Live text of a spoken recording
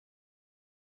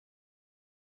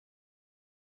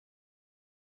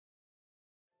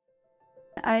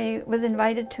I was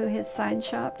invited to his sign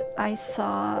shop. I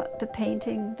saw the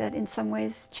painting that in some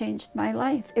ways changed my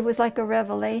life. It was like a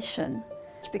revelation,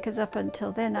 because up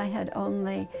until then I had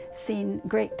only seen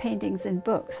great paintings in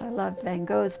books. I loved Van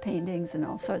Gogh's paintings and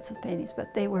all sorts of paintings,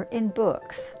 but they were in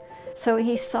books. So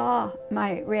he saw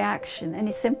my reaction and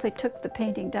he simply took the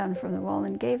painting down from the wall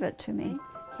and gave it to me.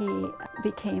 He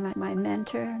became my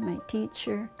mentor, my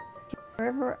teacher.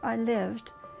 Wherever I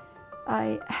lived,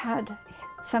 I had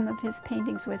some of his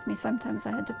paintings with me. Sometimes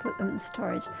I had to put them in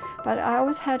storage. But I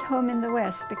always had home in the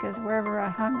West, because wherever I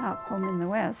hung up home in the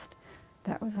West,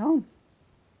 that was home.